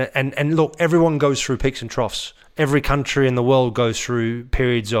look, everyone goes through peaks and troughs. Every country in the world goes through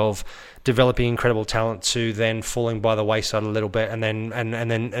periods of developing incredible talent to then falling by the wayside a little bit and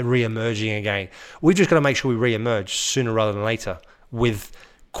then re-emerging again. We've just got to make sure we re-emerge sooner rather than later with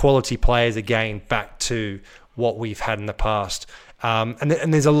quality players again back to what we've had in the past. And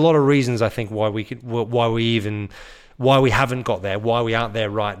there's a lot of reasons, I think, why we haven't got there, why we aren't there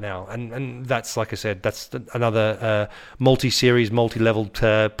right now. And that's, like I said, that's another multi-series, multi-leveled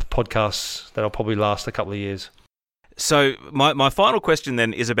podcast that'll probably last a couple of years. So my final question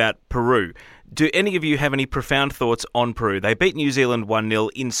then is about Peru. Do any of you have any profound thoughts on Peru? They beat New Zealand 1-0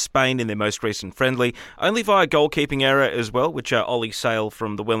 in Spain in their most recent friendly, only via goalkeeping error as well, which Ollie Sale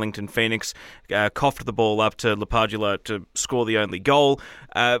from the Wellington Phoenix coughed the ball up to Lapadula to score the only goal.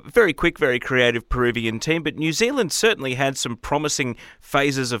 Very quick, very creative Peruvian team, but New Zealand certainly had some promising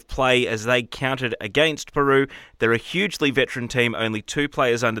phases of play as they countered against Peru. They're a hugely veteran team, only 2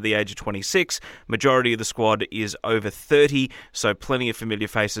 players under the age of 26. Majority of the squad is over 30, so plenty of familiar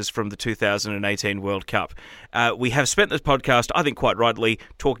faces from the 2018 World Cup. We have spent this podcast, I think quite rightly,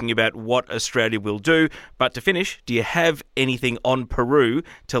 talking about what Australia will do, but to finish, do you have anything on Peru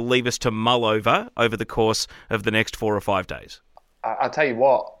to leave us to mull over the course of the next 4 or 5 days? I'll tell you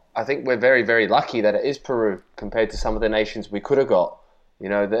what, I think we're very, very lucky that it is Peru compared to some of the nations we could have got,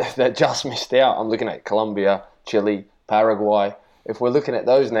 that just missed out. I'm looking at Colombia, Chile, Paraguay. If we're looking at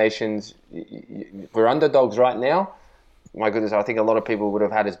those nations, we're underdogs right now. My goodness, I think a lot of people would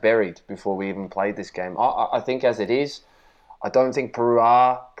have had us buried before we even played this game. I think as it is, I don't think Peru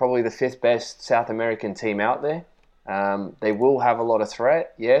are probably the 5th best South American team out there. They will have a lot of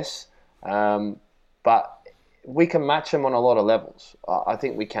threat, yes, but we can match them on a lot of levels. I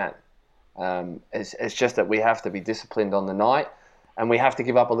think we can. It's just that we have to be disciplined on the night, and we have to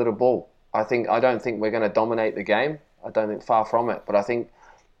give up a little ball. I don't think we're going to dominate the game. I don't think, far from it, but I think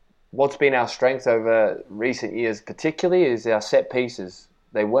what's been our strength over recent years particularly is our set pieces.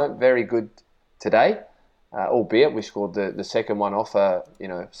 They weren't very good today, albeit we scored the second one off a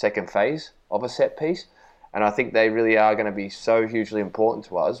second phase of a set piece. And I think they really are going to be so hugely important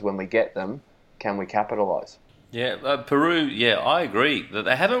to us when we get them. Can we capitalise? Yeah, Peru, I agree. That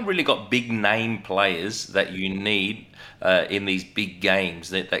they haven't really got big name players that you need in these big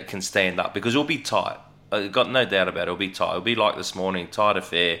games that can stand up, because it'll be tight. I've got no doubt about it. It'll be tight. It'll be like this morning, tight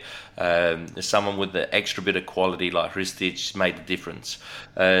affair. Someone with the extra bit of quality like Hrustic made the difference.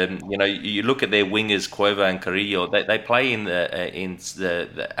 You look at their wingers, Cueva and Carrillo. They play in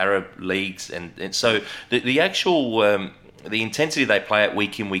the Arab leagues, and so the actual the intensity they play at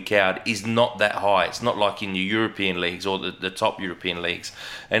week in, week out is not that high. It's not like in the European leagues or the top European leagues.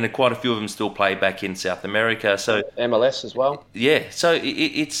 And quite a few of them still play back in South America. So MLS as well. Yeah, so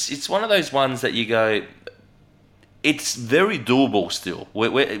it's one of those ones that you go, it's very doable still.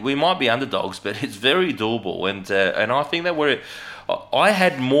 We might be underdogs, but it's very doable. And I think that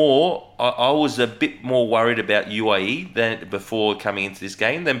I was a bit more worried about UAE than before coming into this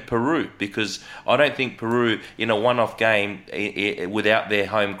game than Peru, because I don't think Peru in a one-off game without their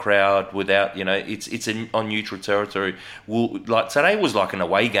home crowd, without, it's on neutral territory. Like today was like an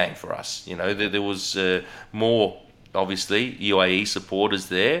away game for us. There was more, obviously, UAE supporters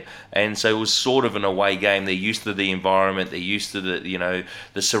there, and so it was sort of an away game. They're used to the environment, they're used to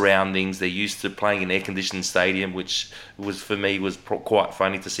the surroundings, they're used to playing in an air-conditioned stadium, which was for me was quite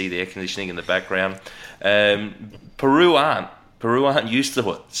funny to see the air conditioning in the background. Peru aren't used to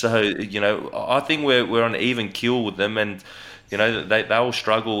it, so I think we're on an even keel with them, and they'll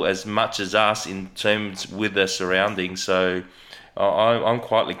struggle as much as us in terms with their surroundings. So I'm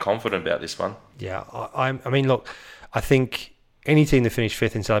quite confident about this one. Yeah, I mean, look, I think any team that finished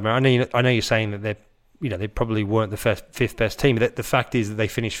fifth in South America, I know you're saying that they probably weren't the fifth best team, but the fact is that they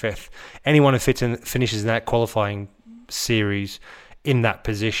finished fifth. Anyone who finishes in that qualifying series in that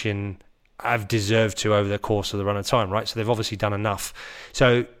position have deserved to over the course of the run of time, right? So they've obviously done enough.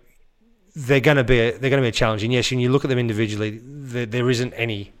 So they're going to be a challenge. And yes, when you look at them individually, there isn't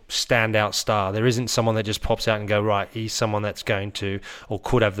any standout star. There isn't someone that just pops out and go, right, he's someone that's going to or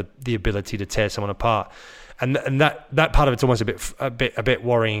could have the ability to tear someone apart. And that part of it's almost a bit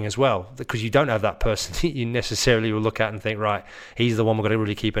worrying as well, because you don't have that person that you necessarily will look at and think, right, he's the one we've got to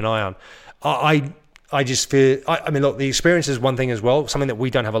really keep an eye on. I just feel, I mean, look, the experience is one thing as well, something that we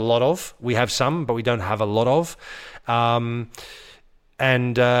don't have a lot of. We have some, but we don't have a lot of.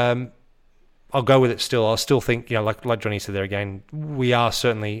 I'll go with it still. I'll still think, like Johnny said there again, we are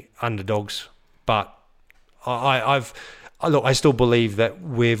certainly underdogs, but I still believe that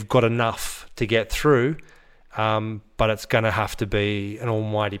we've got enough to get through, but it's going to have to be an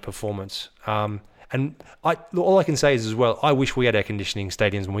almighty performance. And all I can say is as well, I wish we had air conditioning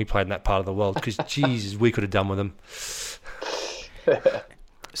stadiums when we played in that part of the world, because Jesus, we could have done with them.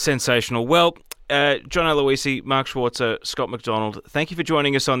 Sensational. Well, John Aloisi, Mark Schwarzer, Scott McDonald, thank you for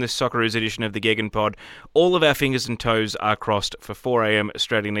joining us on this Socceroos edition of the Gegen Pod. All of our fingers and toes are crossed for 4 a.m.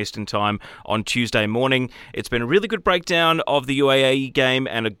 Australian Eastern Time on Tuesday morning. It's been a really good breakdown of the UAE game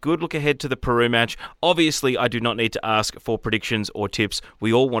and a good look ahead to the Peru match. Obviously, I do not need to ask for predictions or tips.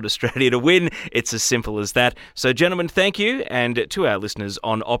 We all want Australia to win. It's as simple as that. So, gentlemen, thank you. And to our listeners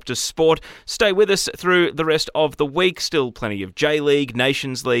on Optus Sport, stay with us through the rest of the week. Still plenty of J-League,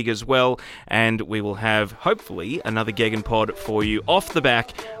 Nations League as well. And we will have, hopefully, another Gegen Pod for you off the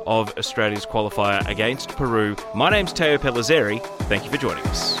back of Australia's qualifier against Peru. My name's Teo Pellizzeri. Thank you for joining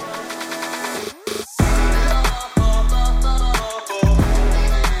us.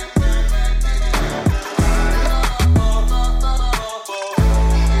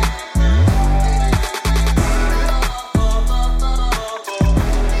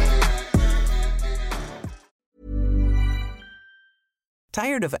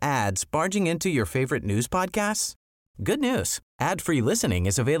 Tired of ads barging into your favorite news podcasts? Good news. Ad-free listening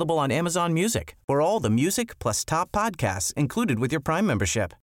is available on Amazon Music for all the music plus top podcasts included with your Prime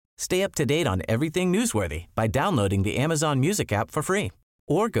membership. Stay up to date on everything newsworthy by downloading the Amazon Music app for free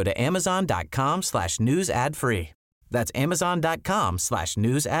or go to amazon.com/news ad free. That's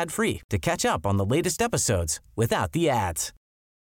amazon.com/news ad free to catch up on the latest episodes without the ads.